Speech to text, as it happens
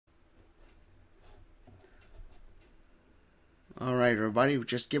All right, everybody,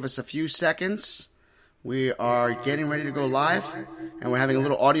 just give us a few seconds. We are getting ready to go live, and we're having a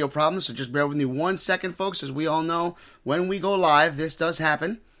little audio problem, so just bear with me 1 second, folks. As we all know, when we go live, this does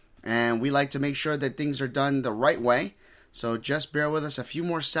happen, and we like to make sure that things are done the right way. So just bear with us a few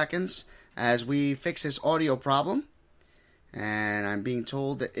more seconds as we fix this audio problem. And I'm being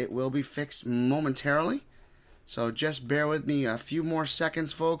told that it will be fixed momentarily. So just bear with me a few more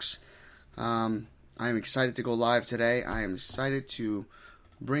seconds, folks. I'm excited to go live today. I am excited to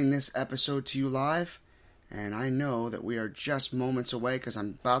bring this episode to you live. And I know that we are just moments away because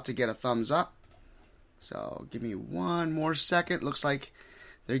I'm about to get a thumbs up. So give me one more second. Looks like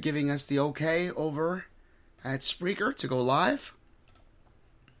they're giving us the okay over at Spreaker to go live.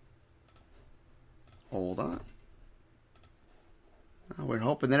 Hold on. We're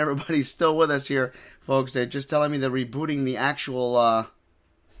hoping that everybody's still with us here, folks. They're just telling me they're rebooting the actual...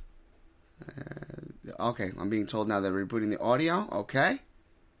 okay, I'm being told now they're rebooting the audio. Okay.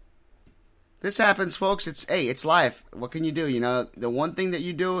 This happens, folks. It's live. What can you do? You know, the one thing that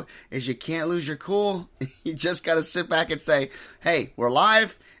you do is you can't lose your cool. You just got to sit back and say, hey, we're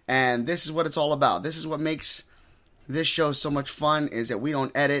live, and this is what it's all about. This is what makes this show so much fun, is that we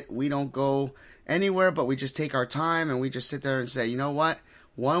don't edit. We don't go anywhere, but we just take our time, and we just sit there and say, you know what?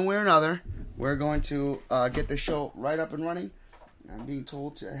 One way or another, we're going to get this show right up and running. I'm being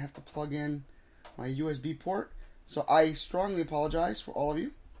told I have to plug in my USB port, so I strongly apologize for all of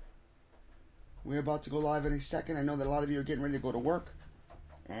you. We're about to go live in a second. I know that a lot of you are getting ready to go to work,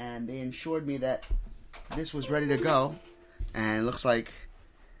 and they assured me that this was ready to go, and it looks like,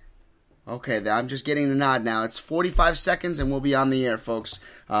 okay, I'm just getting the nod now. It's 45 seconds, and we'll be on the air, folks,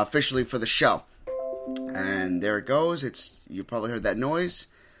 officially for the show. And there it goes. You probably heard that noise.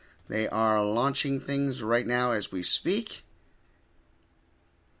 They are launching things right now as we speak.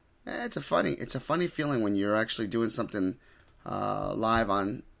 It's a funny feeling when you're actually doing something live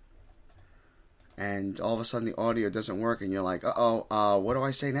on, and all of a sudden the audio doesn't work, and you're like, what do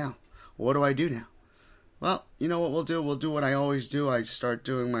I say now? What do I do now? Well, you know what we'll do? We'll do what I always do. I start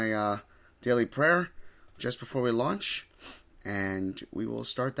doing my daily prayer just before we launch, and we will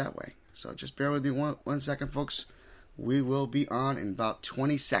start that way. So just bear with me one second, folks. We will be on in about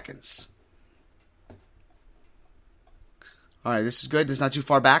 20 seconds. All right, this is good. This is not too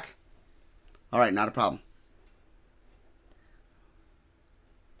far back. All right, not a problem.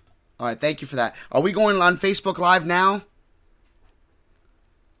 All right, thank you for that. Are we going on Facebook Live now?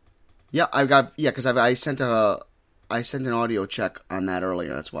 Yeah, because I sent an audio check on that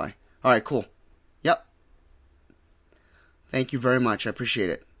earlier. That's why. All right, cool. Yep. Thank you very much. I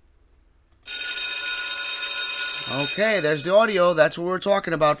appreciate it. Okay, there's the audio. That's what we're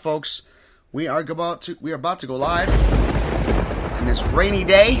talking about, folks. We are about to go live on this rainy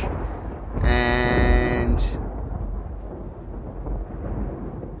day, and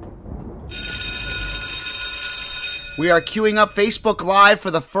we are queuing up Facebook Live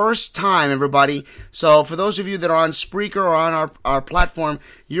for the first time, everybody. So for those of you that are on Spreaker or on our platform,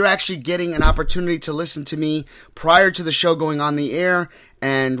 you're actually getting an opportunity to listen to me prior to the show going on the air,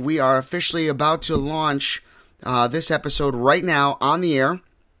 and we are officially about to launch this episode right now on the air.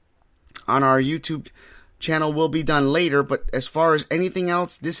 On our YouTube channel will be done later, but as far as anything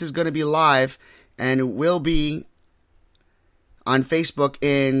else, this is going to be live, and it will be on Facebook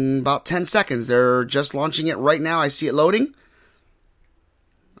in about 10 seconds. They're just launching it right now. I see it loading.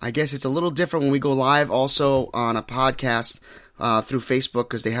 I guess it's a little different when we go live also on a podcast through Facebook,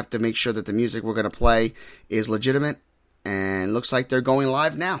 because they have to make sure that the music we're going to play is legitimate, and looks like they're going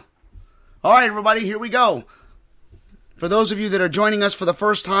live now. All right, everybody, here we go. For those of you that are joining us for the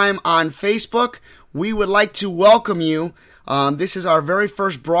first time on Facebook, we would like to welcome you. This is our very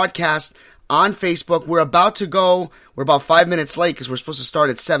first broadcast on Facebook. We're about 5 minutes late because we're supposed to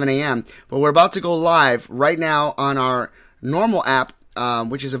start at 7 a.m., but we're about to go live right now on our normal app,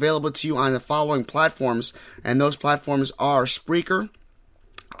 which is available to you on the following platforms, and those platforms are Spreaker,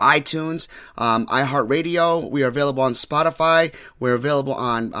 iTunes, iHeartRadio. We are available on Spotify. We're available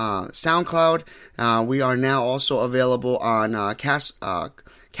on SoundCloud. We are now also available on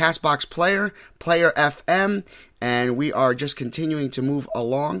Castbox Player FM, and we are just continuing to move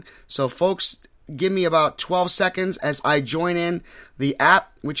along. So, folks, give me about 12 seconds as I join in the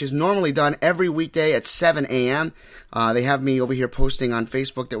app, which is normally done every weekday at 7 a.m. They have me over here posting on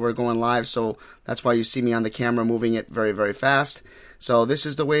Facebook that we're going live, so that's why you see me on the camera moving it very, very fast. So this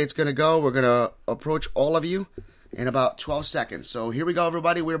is the way it's going to go. We're going to approach all of you in about 12 seconds. So here we go,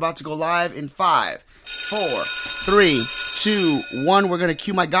 everybody. We're about to go live in 5, 4, 3, 2, 1. We're going to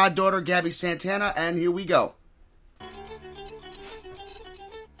cue my goddaughter, GABBIE Santana, and here we go.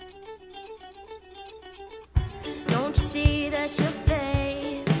 Don't you see that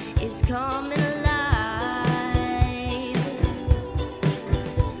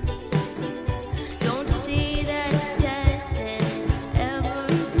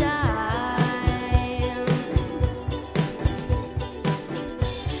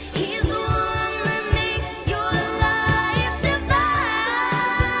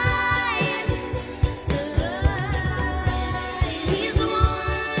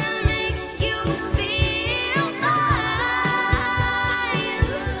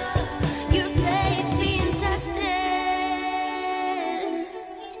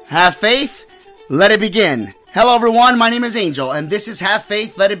Have faith, let it begin. Hello everyone, my name is Angel, and this is Have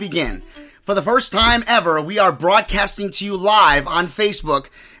Faith, Let It Begin. For the first time ever, we are broadcasting to you live on Facebook,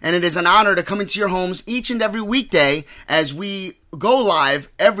 and it is an honor to come into your homes each and every weekday as we go live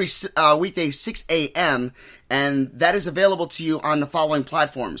every weekday 6 a.m., and that is available to you on the following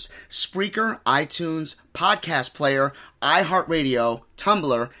platforms: Spreaker, iTunes, Podcast Player, iHeartRadio,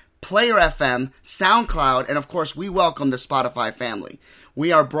 Tumblr, Player FM, SoundCloud, and of course, we welcome the Spotify family.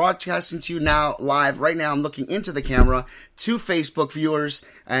 We are broadcasting to you now live. Right now, I'm looking into the camera to Facebook viewers,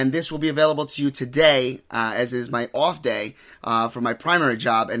 and this will be available to you today, as it is my off day for my primary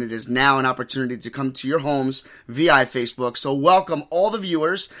job, and it is now an opportunity to come to your homes via Facebook. So welcome all the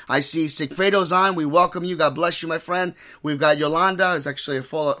viewers. I see Sigfredo's on. We welcome you. God bless you, my friend. We've got Yolanda, who's actually a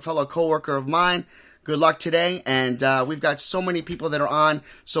fellow co-worker of mine. Good luck today, and we've got so many people that are on,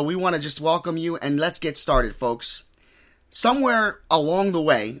 so we want to just welcome you, and let's get started, folks. Somewhere along the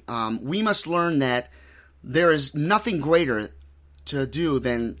way, we must learn that there is nothing greater to do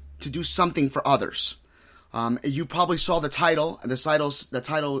than to do something for others. You probably saw the title. The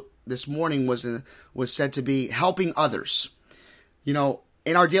title this morning was said to be Helping Others. You know,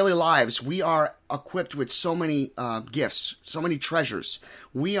 in our daily lives, we are equipped with so many gifts, so many treasures.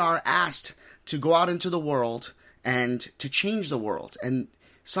 We are asked to go out into the world and to change the world. And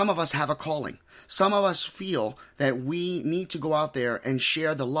some of us have a calling. Some of us feel that we need to go out there and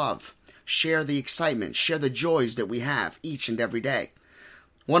share the love, share the excitement, share the joys that we have each and every day.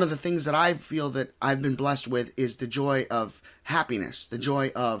 One of the things that I feel that I've been blessed with is the joy of happiness, the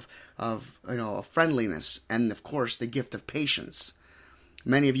joy of friendliness, and of course the gift of patience.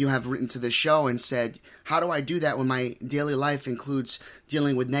 Many of you have written to this show and said, how do I do that when my daily life includes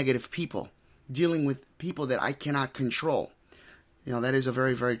dealing with negative people, dealing with people that I cannot control? You know, that is a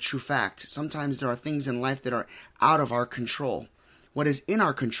very, very true fact. Sometimes there are things in life that are out of our control. What is in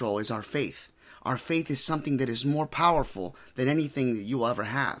our control is our faith. Our faith is something that is more powerful than anything that you will ever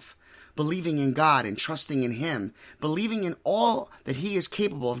have. Believing in God and trusting in Him, believing in all that He is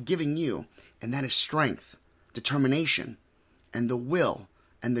capable of giving you, and that is strength, determination, and the will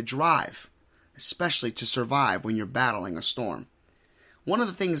and the drive, especially to survive when you're battling a storm. One of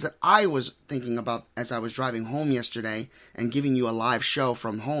the things that I was thinking about as I was driving home yesterday and giving you a live show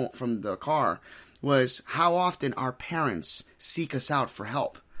from the car was how often our parents seek us out for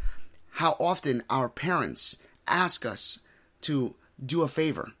help. How often our parents ask us to do a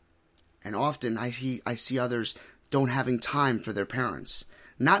favor. And often I see others don't having time for their parents,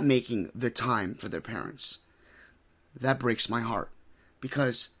 not making the time for their parents. That breaks my heart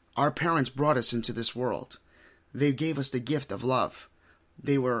because our parents brought us into this world. They gave us the gift of love.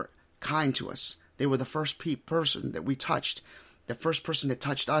 They were kind to us. They were the first person that we touched, the first person that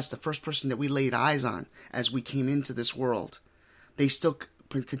touched us, the first person that we laid eyes on as we came into this world. They still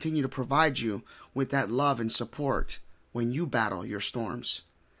continue to provide you with that love and support when you battle your storms.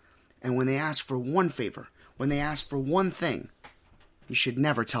 And when they ask for one favor, when they ask for one thing, you should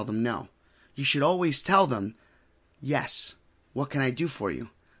never tell them no. You should always tell them, yes, what can I do for you?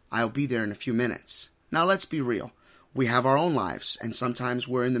 I'll be there in a few minutes. Now let's be real. We have our own lives, and sometimes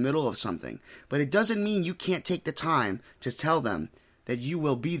we're in the middle of something. But it doesn't mean you can't take the time to tell them that you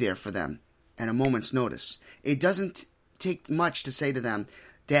will be there for them at a moment's notice. It doesn't take much to say to them,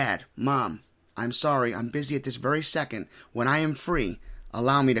 Dad, Mom, I'm sorry, I'm busy at this very second. When I am free,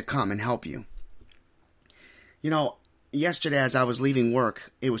 allow me to come and help you. You know, yesterday as I was leaving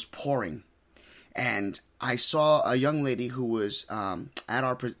work, it was pouring. And I saw a young lady who was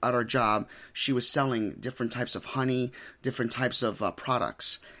at our job. She was selling different types of honey, different types of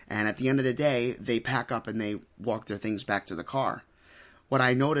products. And at the end of the day, they pack up and they walk their things back to the car. What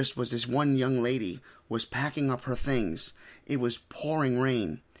I noticed was this one young lady was packing up her things. It was pouring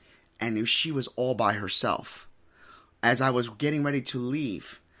rain, and she was all by herself. As I was getting ready to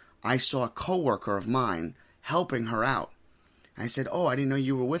leave, I saw a coworker of mine helping her out. I said, oh, I didn't know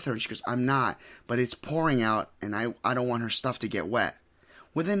you were with her. And she goes, I'm not, but it's pouring out, and I don't want her stuff to get wet.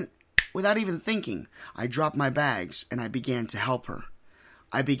 Without even thinking, I dropped my bags, and I began to help her.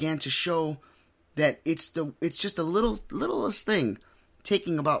 I began to show that it's just the littlest thing,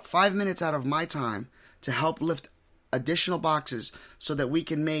 taking about 5 minutes out of my time to help lift additional boxes so that we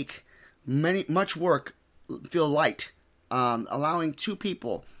can make much work feel light, allowing 2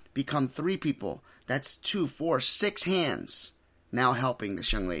 people become 3 people. That's 2, 4, 6 hands now helping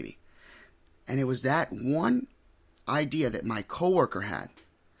this young lady. And it was that one idea that my coworker had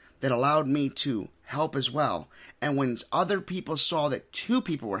that allowed me to help as well. And when other people saw that 2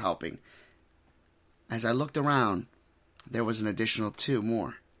 people were helping, as I looked around, there was an additional 2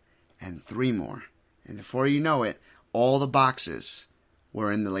 more and 3 more. And before you know it, all the boxes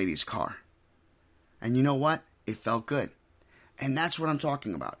were in the lady's car. And you know what? It felt good. And that's what I'm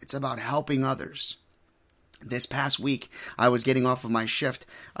talking about. It's about helping others. This past week, I was getting off of my shift,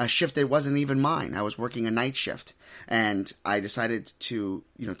 a shift that wasn't even mine. I was working a night shift, and I decided to,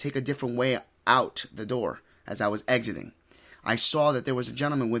 take a different way out the door as I was exiting. I saw that there was a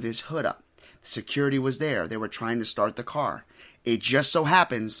gentleman with his hood up. Security was there. They were trying to start the car. It just so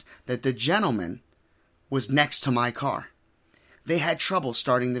happens that the gentleman was next to my car. They had trouble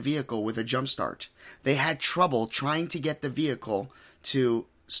starting the vehicle with a jump start. They had trouble trying to get the vehicle to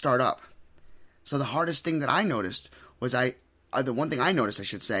start up. So the hardest thing that I noticed was the one thing I noticed, I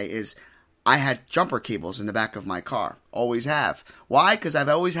should say, is I had jumper cables in the back of my car. Always have. Why? Because I've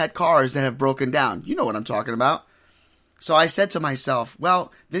always had cars that have broken down. You know what I'm talking about. So I said to myself,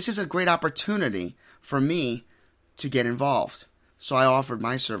 well, this is a great opportunity for me to get involved. So I offered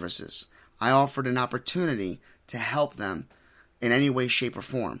my services. I offered an opportunity to help them in any way, shape, or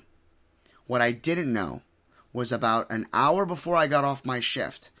form. What I didn't know was about an hour before I got off my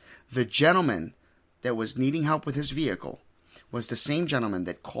shift, the gentleman that was needing help with his vehicle was the same gentleman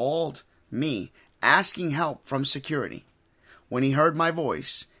that called me asking help from security. When he heard my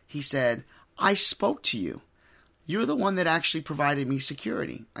voice, he said, I spoke to you. You're the one that actually provided me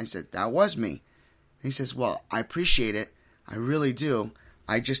security. I said, that was me. He says, well, I appreciate it. I really do.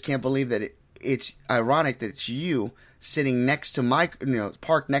 I just can't believe that it's ironic that it's you sitting next to my,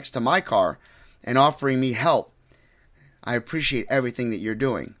 parked next to my car and offering me help. I appreciate everything that you're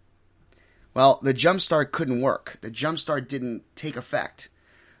doing. Well, the jump start couldn't work. The jump start didn't take effect.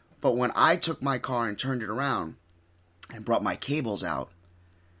 But when I took my car and turned it around and brought my cables out,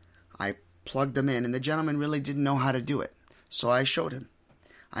 I plugged them in, and the gentleman really didn't know how to do it. So I showed him.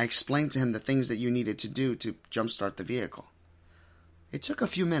 I explained to him the things that you needed to do to jumpstart the vehicle. It took a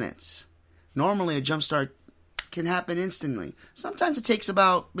few minutes. Normally, a jumpstart can happen instantly. Sometimes it takes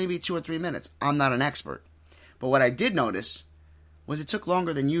about maybe 2 or 3 minutes. I'm not an expert. But what I did notice was it took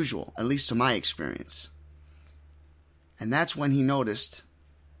longer than usual, at least to my experience. And that's when he noticed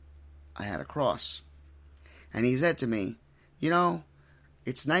I had a cross. And he said to me,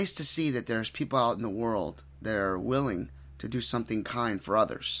 it's nice to see that there's people out in the world that are willing to do something kind for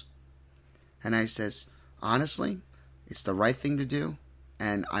others. And I says, honestly, it's the right thing to do,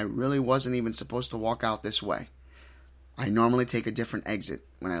 and I really wasn't even supposed to walk out this way. I normally take a different exit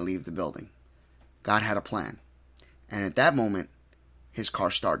when I leave the building. God had a plan. And at that moment, his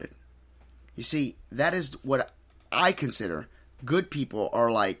car started. You see, that is what I consider good people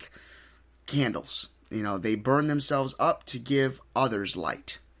are like candles. They burn themselves up to give others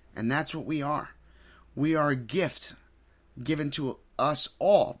light. And that's what we are. We are a gift given to us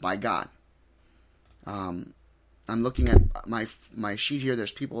all by God. I'm looking at my sheet here.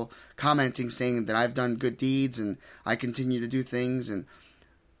 There's people commenting saying that I've done good deeds and I continue to do things, and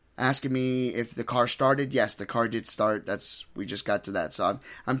asking me if the car started. Yes, the car did start. We just got to that. So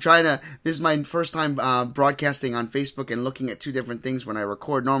I'm trying to, this is my first time broadcasting on Facebook and looking at two different things when I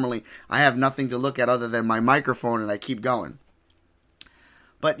record. Normally, I have nothing to look at other than my microphone, and I keep going.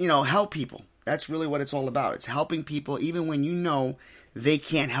 But, help people. That's really what it's all about. It's helping people even when you know they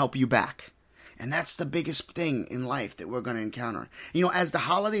can't help you back. And that's the biggest thing in life that we're going to encounter. As the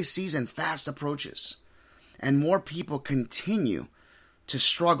holiday season fast approaches and more people continue to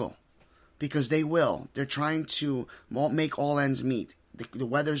struggle, because they will. They're trying to make all ends meet. The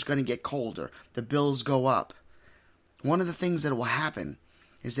weather's going to get colder. The bills go up. One of the things that will happen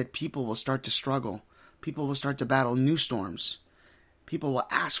is that people will start to struggle. People will start to battle new storms. People will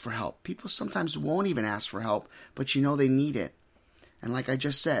ask for help. People sometimes won't even ask for help, but they need it. And like I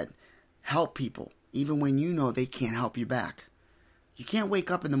just said, help people, even when you know they can't help you back. You can't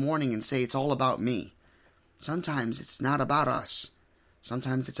wake up in the morning and say it's all about me. Sometimes it's not about us.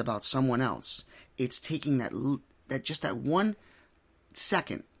 Sometimes it's about someone else. It's taking that 1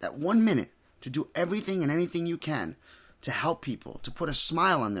 second, that 1 minute to do everything and anything you can to help people, to put a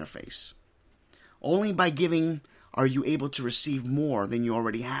smile on their face. Only by giving are you able to receive more than you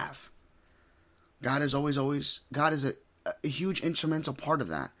already have. God is God is a huge instrumental part of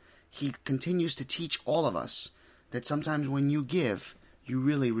that. He continues to teach all of us that sometimes when you give, you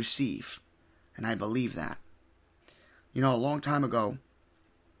really receive. And I believe that. A long time ago,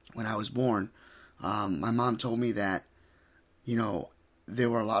 when I was born, my mom told me that, there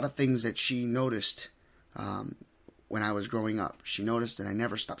were a lot of things that she noticed when I was growing up. She noticed that I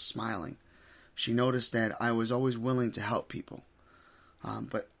never stopped smiling. She noticed that I was always willing to help people.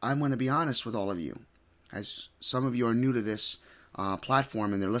 But I'm going to be honest with all of you. As some of you are new to this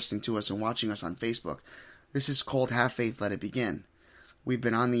platform and they're listening to us and watching us on Facebook, this is called Have Faith, Let It Begin. We've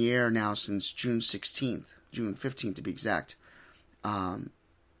been on the air now since June 16th, June 15th to be exact. And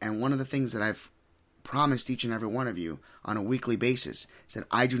one of the things that I've promised each and every one of you on a weekly basis is that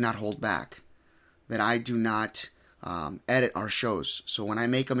I do not hold back, that I do not edit our shows. So when I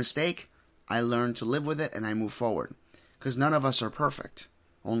make a mistake, I learn to live with it and I move forward. Because none of us are perfect.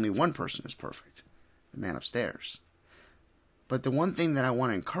 Only one person is perfect, the man upstairs. But the one thing that I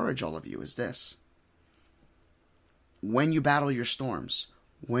want to encourage all of you is this. When you battle your storms,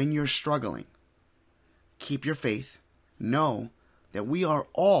 when you're struggling, keep your faith. Know that we are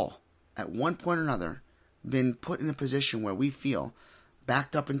all, at one point or another, been put in a position where we feel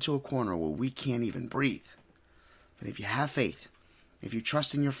backed up into a corner where we can't even breathe. But if you have faith, if you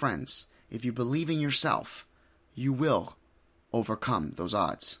trust in your friends, if you believe in yourself, you will overcome those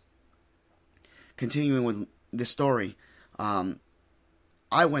odds. Continuing with this story,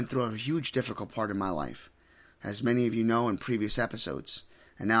 I went through a huge difficult part in my life, as many of you know in previous episodes,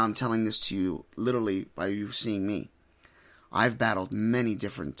 and now I'm telling this to you literally by you seeing me. I've battled many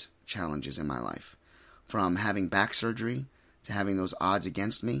different challenges in my life, from having back surgery to having those odds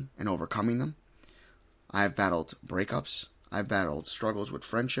against me and overcoming them. I've battled breakups. I've battled struggles with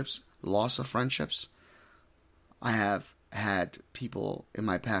friendships, loss of friendships. I have had people in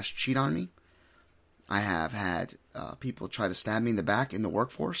my past cheat on me. I have had people try to stab me in the back in the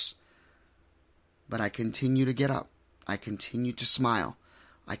workforce. But I continue to get up. I continue to smile.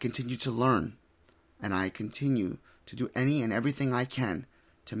 I continue to learn. And I continue to do any and everything I can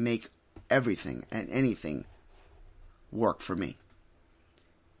to make everything and anything work for me.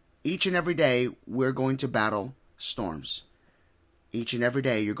 Each and every day, we're going to battle storms. Each and every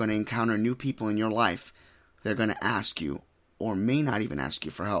day, you're going to encounter new people in your life. They're going to ask you, or may not even ask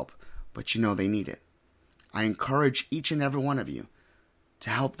you for help, but you know they need it. I encourage each and every one of you to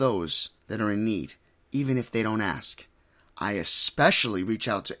help those that are in need, even if they don't ask. I especially reach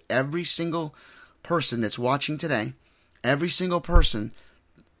out to every single person that's watching today, every single person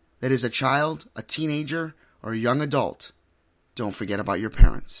that is a child, a teenager, or a young adult. Don't forget about your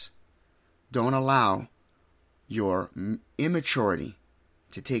parents. Don't allow your immaturity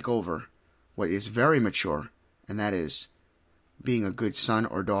to take over what is very mature, and that is being a good son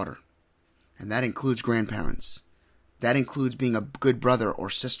or daughter. And that includes grandparents. That includes being a good brother or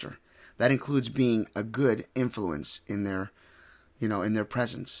sister. That includes being a good influence in their, in their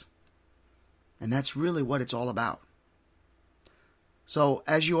presence. And that's really what it's all about. So,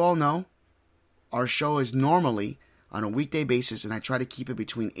 as you all know, our show is normally on a weekday basis, and I try to keep it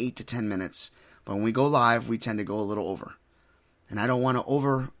between 8 to 10 minutes. But when we go live, we tend to go a little over. And I don't want to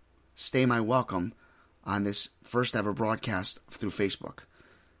overstay my welcome on this first ever broadcast through Facebook.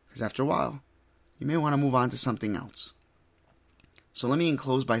 Because after a while, you may want to move on to something else. So let me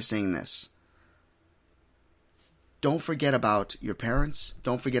close by saying this. Don't forget about your parents.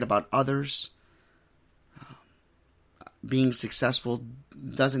 Don't forget about others. Being successful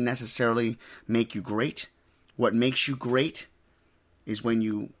doesn't necessarily make you great. What makes you great is when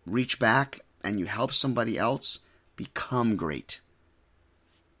you reach back and you help somebody else become great.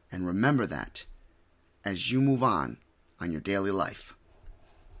 And remember that as you move on your daily life.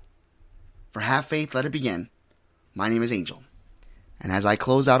 For Have Faith, Let It Begin, my name is Angel. And as I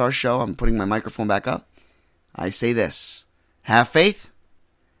close out our show, I'm putting my microphone back up. I say this: have faith,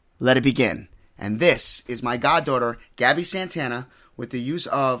 let it begin. And this is my goddaughter, GABBIE Santana, with the use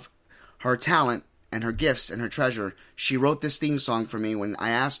of her talent and her gifts and her treasure. She wrote this theme song for me when I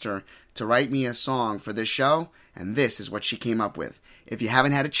asked her to write me a song for this show, and this is what she came up with. If you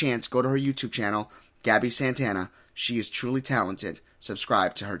haven't had a chance, go to her YouTube channel, GABBIE Santana. She is truly talented.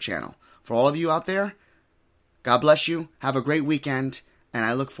 Subscribe to her channel. For all of you out there, God bless you. Have a great weekend, and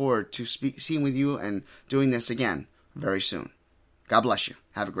I look forward to seeing with you and doing this again very soon. God bless you.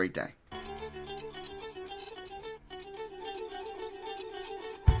 Have a great day.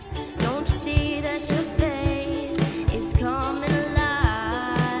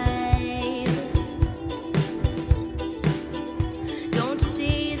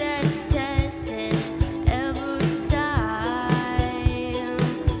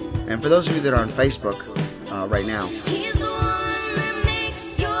 And for those of you that are on Facebook right now,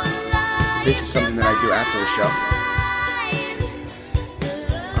 this is something that I do after the show,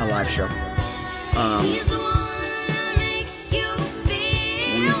 our live show.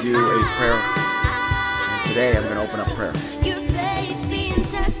 We do a prayer, and today I'm going to open up prayer.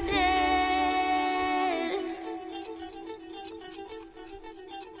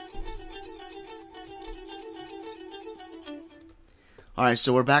 All right,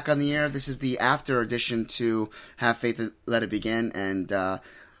 so we're back on the air. This is the after edition to Have Faith, Let It Begin. And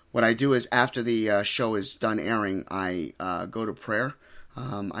what I do is after the show is done airing, I go to prayer.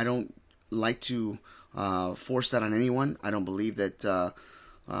 I don't like to force that on anyone. I don't believe that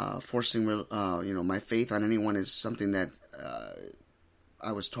forcing my faith on anyone is something that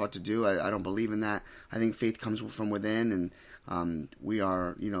I was taught to do. I don't believe in that. I think faith comes from within, and we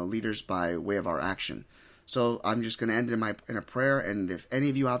are leaders by way of our action. So I'm just going to end in a prayer, and if any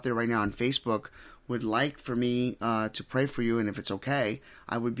of you out there right now on Facebook would like for me to pray for you, and if it's okay,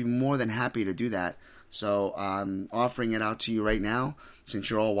 I would be more than happy to do that. So I'm offering it out to you right now, since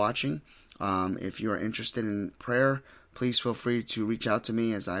you're all watching. If you are interested in prayer, please feel free to reach out to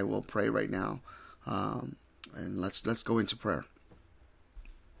me, as I will pray right now. And let's go into prayer.